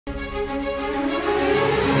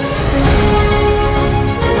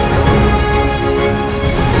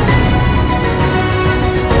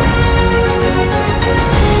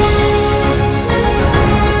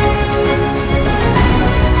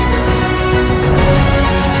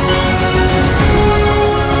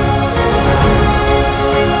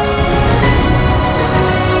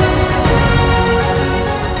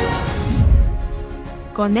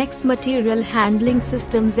Konex Material Handling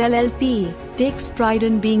Systems LLP takes pride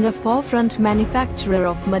in being a forefront manufacturer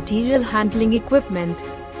of material handling equipment.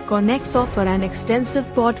 Konex offer an extensive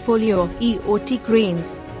portfolio of EOT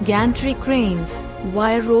cranes, gantry cranes,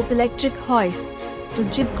 wire rope electric hoists, to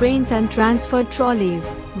jib cranes and transfer trolleys,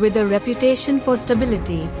 with a reputation for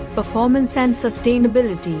stability, performance and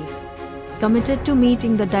sustainability. Committed to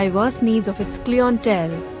meeting the diverse needs of its clientele,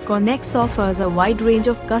 Konex offers a wide range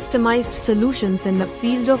of customized solutions in the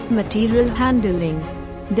field of material handling.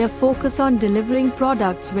 Their focus on delivering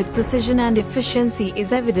products with precision and efficiency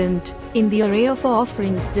is evident in the array of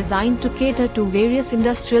offerings designed to cater to various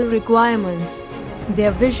industrial requirements.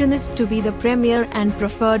 Their vision is to be the premier and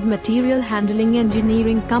preferred material handling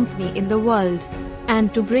engineering company in the world.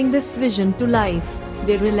 And to bring this vision to life,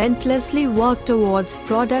 they relentlessly work towards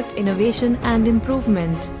product innovation and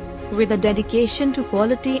improvement. With a dedication to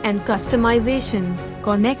quality and customization,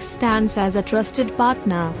 Konex stands as a trusted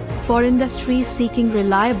partner for industries seeking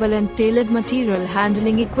reliable and tailored material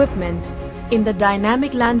handling equipment. In the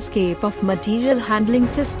dynamic landscape of material handling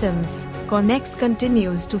systems, Konex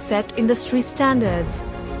continues to set industry standards.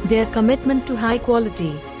 Their commitment to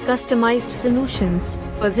high-quality, customized solutions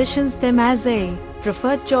positions them as a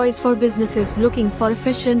preferred choice for businesses looking for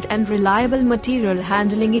efficient and reliable material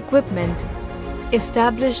handling equipment.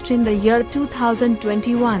 Established in the year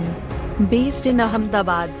 2021, based in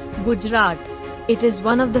Ahmedabad, Gujarat, it is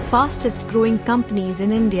one of the fastest growing companies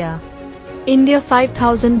in India. India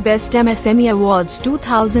 5000 Best MSME Awards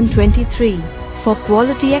 2023 for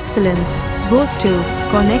quality excellence goes to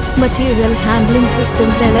Konex Material Handling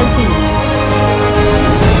Systems LLP.